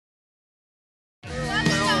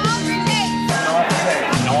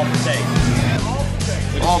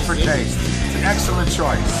AllForTaste. It's an excellent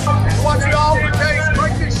choice. What's the AllForTaste?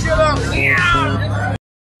 Crank this shit up. Yeah.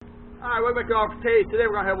 Alright, welcome back to AllForTaste. Today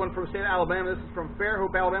we're going to have one from the state of Alabama. This is from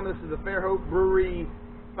Fairhope, Alabama. This is the Fairhope Brewery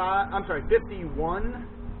 51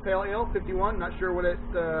 Pale Ale. 51, not sure what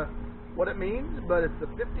it means, but it's the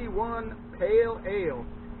 51 Pale Ale.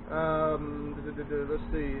 Let's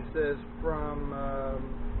see, it says from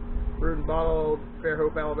brewed and bottled,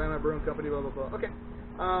 Fairhope, Alabama, Brewing Company, blah, blah, blah. Okay.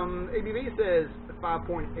 ABV says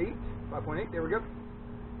 5.8. 5.8, there we go.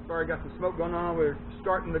 Sorry, got some smoke going on. We're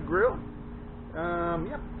starting the grill. Yeah,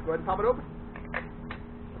 let's go ahead and pop it open.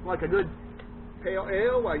 Looks like a good pale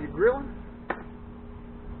ale while you're grilling.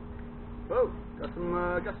 Whoa, got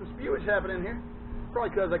some spewage happening here. Probably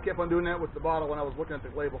because I kept on doing that with the bottle when I was looking at the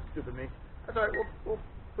label. Stupid me. That's all right. We'll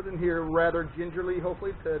put it in here rather gingerly,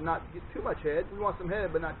 hopefully, to not get too much head. We want some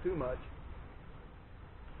head, but not too much.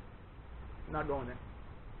 Not going there.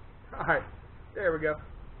 All right, there we go.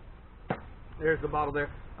 There's the bottle there.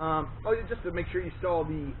 Oh, just to make sure you saw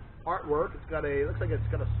the artwork, it's got a, looks like it's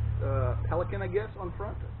got a pelican, I guess, on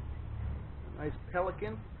front. Nice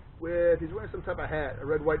pelican with, he's wearing some type of hat, a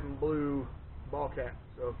red, white, and blue ball cap.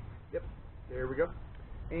 So, yep, there we go.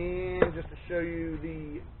 And just to show you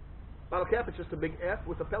the bottle cap, it's just a big F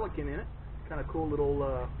with a pelican in it. Kind of cool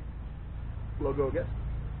little logo, I guess.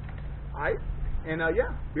 Alright, and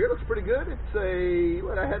yeah, beer looks pretty good. It's a,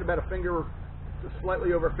 what, I had about a finger, just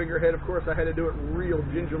slightly over a finger head. Of course, I had to do it real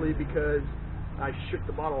gingerly because I shook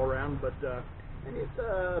the bottle around, but and it's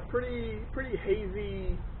a pretty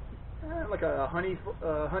hazy, like a honey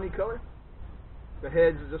color. The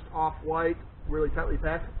head's just off-white, really tightly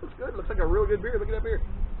packed. Looks good. Looks like a real good beer. Look at that beer.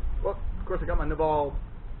 Well, of course, I got my Naval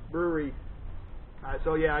Brewery.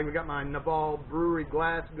 So yeah, I got my Naval Brewery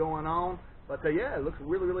glass going on. But yeah, it looks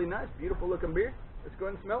really, really nice. Beautiful looking beer. Let's go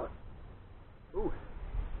ahead and smell it. Ooh.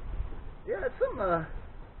 Yeah, it's some.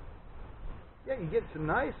 Yeah, you get some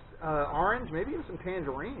nice orange, maybe even some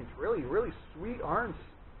tangerines. Really, really sweet orange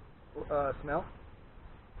smell.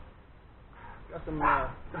 Got some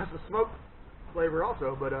smoke flavor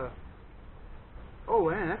also, but oh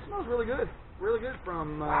man, that smells really good. Really good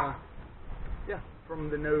from yeah, from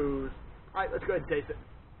the nose. All right, let's go ahead and taste it.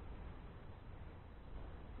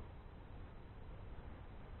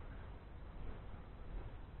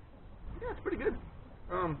 Yeah, it's pretty good.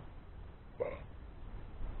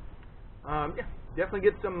 Yeah, definitely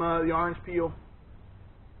get some the orange peel.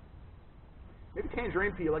 Maybe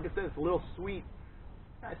tangerine peel. Like I said, it's a little sweet.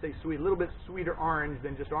 I say sweet, a little bit sweeter orange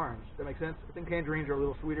than just orange. Does that make sense? I think tangerines are a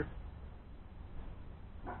little sweeter.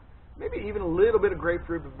 Maybe even a little bit of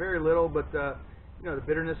grapefruit, but very little. But you know, the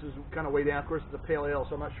bitterness is kind of way down. Of course, it's a pale ale,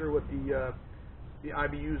 so I'm not sure what the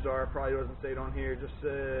IBUs are. Probably doesn't say it on here. It just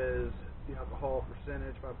says the alcohol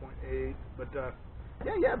percentage, 5.8. But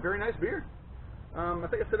yeah, very nice beer. I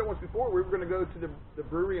think I said it once before. We were going to go to the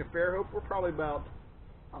brewery in Fairhope. We're probably about,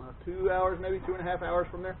 I don't know, 2 hours, maybe 2.5 hours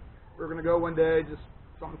from there. We were going to go one day. Just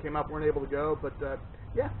something came up, weren't able to go. But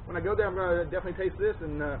yeah, when I go there, I'm going to definitely taste this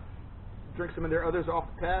and drink some of their others off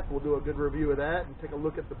the tap. We'll do a good review of that and take a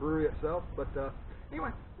look at the brewery itself. But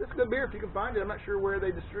anyway, this is a good beer if you can find it. I'm not sure where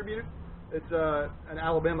they distribute it. It's an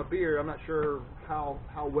Alabama beer. I'm not sure how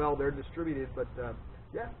well they're distributed, but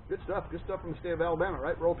yeah, good stuff. Good stuff from the state of Alabama,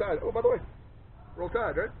 right? Roll Tide. Oh, by the way, Roll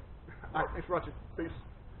Tide, right? All right, thanks for watching. Peace.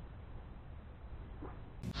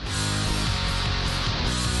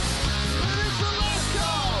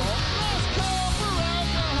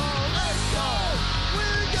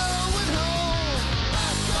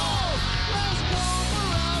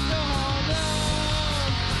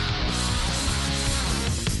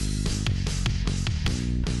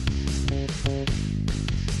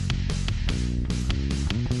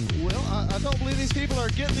 I don't believe these people are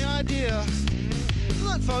getting the idea.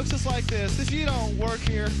 Look, folks, it's like this. If you don't work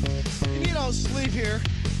here, and you don't sleep here,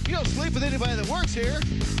 you don't sleep with anybody that works here,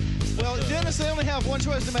 well, Dennis, they only have one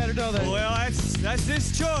choice no matter, don't they? Well, that's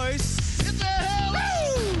this choice. Get the hell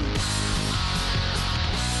out!